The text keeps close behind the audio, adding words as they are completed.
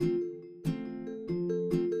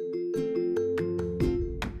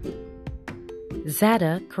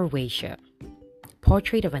Zadar, Croatia.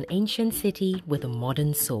 Portrait of an ancient city with a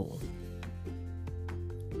modern soul.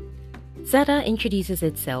 Zadar introduces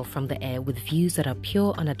itself from the air with views that are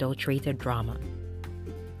pure, unadulterated drama.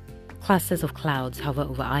 Clusters of clouds hover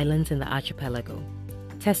over islands in the archipelago,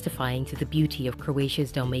 testifying to the beauty of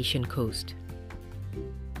Croatia's Dalmatian coast.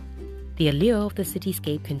 The allure of the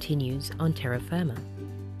cityscape continues on terra firma.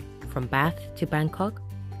 From Bath to Bangkok,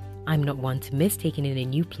 I'm not one to miss taking in a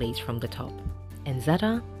new place from the top, and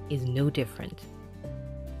Zadar is no different.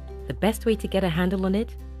 The best way to get a handle on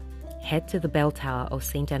it? Head to the bell tower of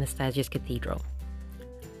St. Anastasius Cathedral.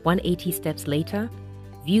 180 steps later,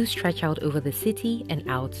 views stretch out over the city and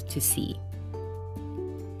out to sea.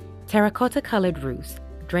 Terracotta-colored roofs,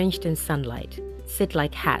 drenched in sunlight, sit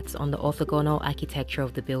like hats on the orthogonal architecture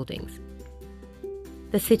of the buildings.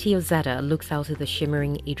 The city of Zadar looks out at the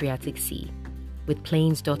shimmering Adriatic Sea, with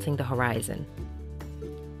plains dotting the horizon.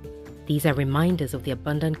 These are reminders of the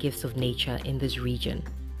abundant gifts of nature in this region.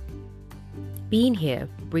 Being here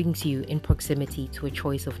brings you in proximity to a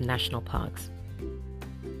choice of national parks.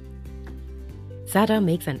 Zadar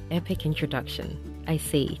makes an epic introduction, I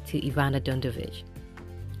say, to Ivana Dundovic,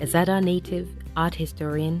 a Zadar native, art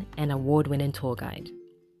historian, and award-winning tour guide.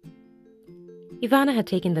 Ivana had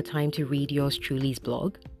taken the time to read yours truly's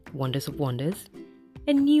blog, Wonders of Wonders,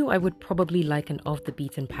 and knew I would probably like an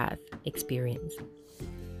off-the-beaten-path experience.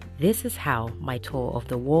 This is how my tour of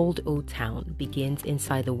the walled old town begins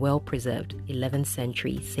inside the well-preserved 11th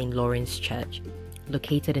century St. Lawrence Church,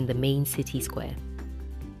 located in the main city square.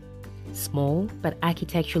 Small but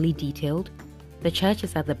architecturally detailed, the church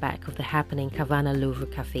is at the back of the happening Caverna Louvre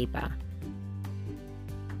Cafe Bar.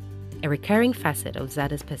 A recurring facet of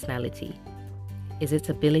Zadar's personality is its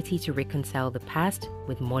ability to reconcile the past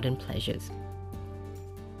with modern pleasures.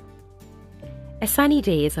 A sunny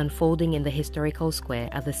day is unfolding in the historical square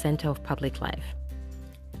at the center of public life.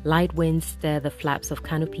 Light winds stir the flaps of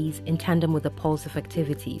canopies in tandem with the pulse of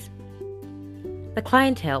activities. The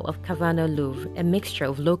clientele of Caverna Louvre, a mixture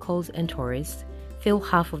of locals and tourists, fill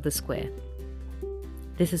half of the square.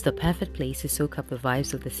 This is the perfect place to soak up the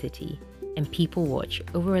vibes of the city and people watch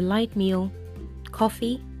over a light meal,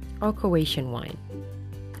 coffee, or Croatian wine.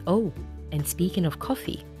 Oh, and speaking of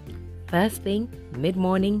coffee, first thing,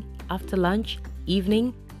 mid-morning, after lunch,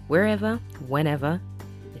 evening, wherever, whenever,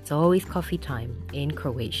 it's always coffee time in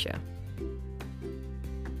Croatia.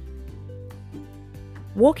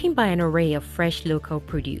 Walking by an array of fresh local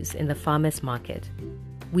produce in the farmers' market,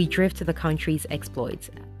 we drift to the country's exploits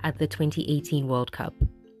at the 2018 World Cup.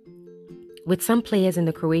 With some players in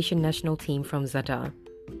the Croatian national team from Zadar,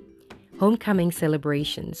 homecoming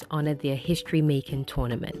celebrations honored their history-making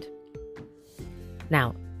tournament.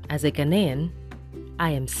 Now, as a Ghanaian, I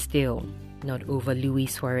am still not over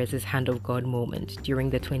Luis Suarez's hand of God moment during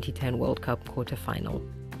the 2010 World Cup quarter-final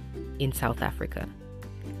in South Africa.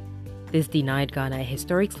 This denied Ghana a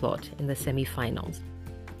historic slot in the semi-finals.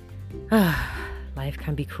 Life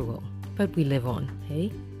can be cruel, but we live on,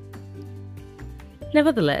 hey?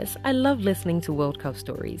 Nevertheless, I love listening to World Cup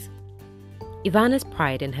stories. Ivana's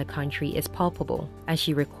pride in her country is palpable as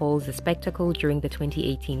she recalls the spectacle during the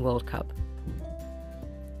 2018 World Cup.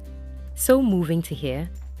 So moving to hear,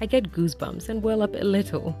 I get goosebumps and well up a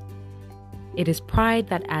little. It is pride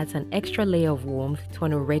that adds an extra layer of warmth to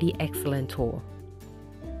an already excellent tour.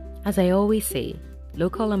 As I always say,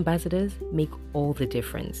 local ambassadors make all the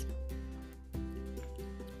difference.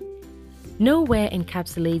 Nowhere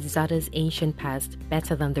encapsulates Zadar's ancient past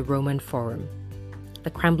better than the Roman Forum, the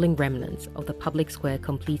crumbling remnants of the public square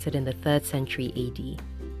completed in the 3rd century AD.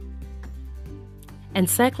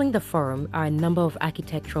 Encircling the Forum are a number of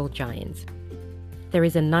architectural giants. There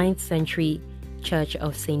is a 9th century Church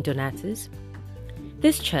of St. Donatus.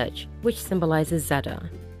 This church, which symbolizes Zadar,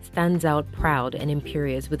 stands out proud and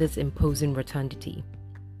imperious with its imposing rotundity.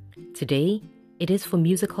 Today, it is for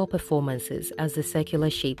musical performances as the circular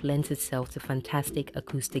shape lends itself to fantastic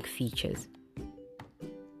acoustic features.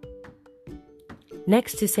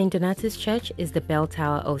 Next to St. Donatus Church is the bell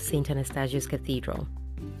tower of St. Anastasius Cathedral.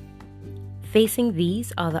 Facing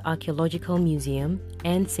these are the Archaeological Museum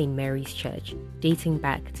and St. Mary's Church, dating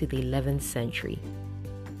back to the 11th century.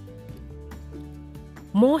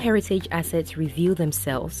 More heritage assets reveal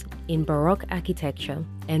themselves in Baroque architecture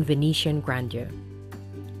and Venetian grandeur.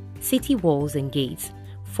 City walls and gates,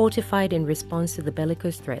 fortified in response to the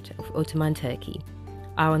bellicose threat of Ottoman Turkey,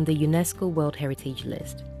 are on the UNESCO World Heritage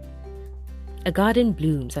List. A garden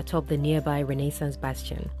blooms atop the nearby Renaissance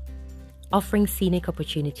bastion, offering scenic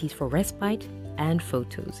opportunities for respite and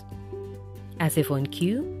photos. As if on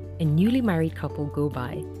cue, a newly married couple go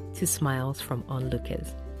by to smiles from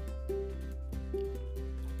onlookers.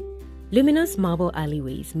 Luminous marble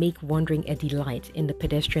alleyways make wandering a delight in the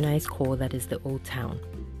pedestrianized core that is the old town.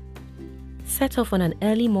 Set off on an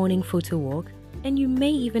early morning photo walk, and you may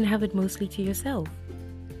even have it mostly to yourself.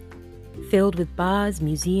 Filled with bars,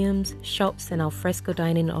 museums, shops, and alfresco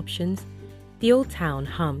dining options, the old town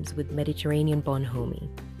hums with Mediterranean bonhomie.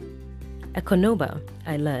 Econoba,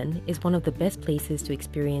 I learn, is one of the best places to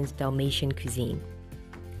experience Dalmatian cuisine.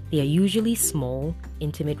 They are usually small,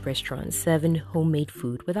 intimate restaurants serving homemade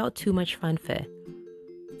food without too much fanfare.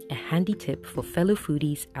 A handy tip for fellow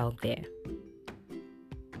foodies out there.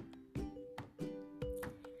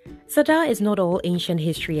 Zadar is not all ancient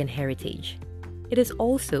history and heritage. It is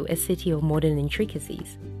also a city of modern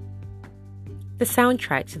intricacies. The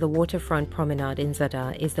soundtrack to the waterfront promenade in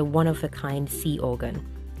Zadar is the one-of-a-kind sea organ,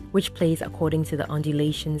 which plays according to the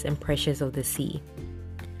undulations and pressures of the sea.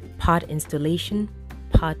 Part installation,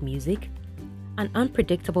 part music, an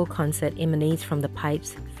unpredictable concert emanates from the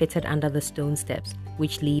pipes fitted under the stone steps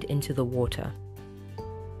which lead into the water.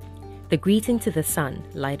 The Greeting to the Sun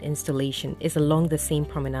light installation is along the same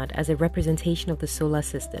promenade as a representation of the solar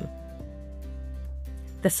system.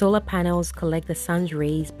 The solar panels collect the sun's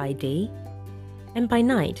rays by day, and by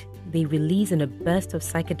night, they release in a burst of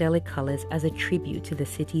psychedelic colors as a tribute to the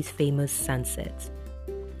city's famous sunsets.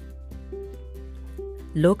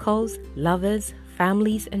 Locals, lovers,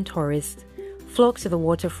 families, and tourists flock to the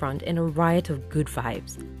waterfront in a riot of good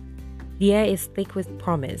vibes. The air is thick with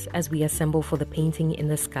promise as we assemble for the painting in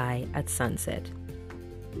the sky at sunset.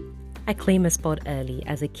 I claim a spot early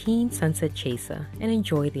as a keen sunset chaser and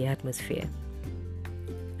enjoy the atmosphere.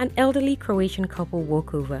 An elderly Croatian couple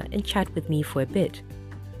walk over and chat with me for a bit.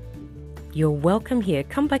 "You're welcome here,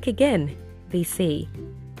 come back again," they say,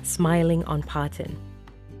 smiling on parting.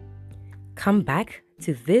 Come back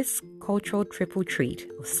to this cultural triple treat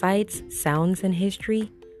of sights, sounds, and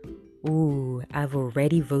history? Ooh, I've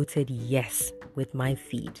already voted yes with my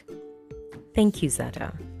feet. Thank you,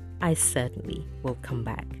 Zadar. I certainly will come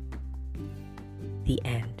back. The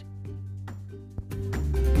end.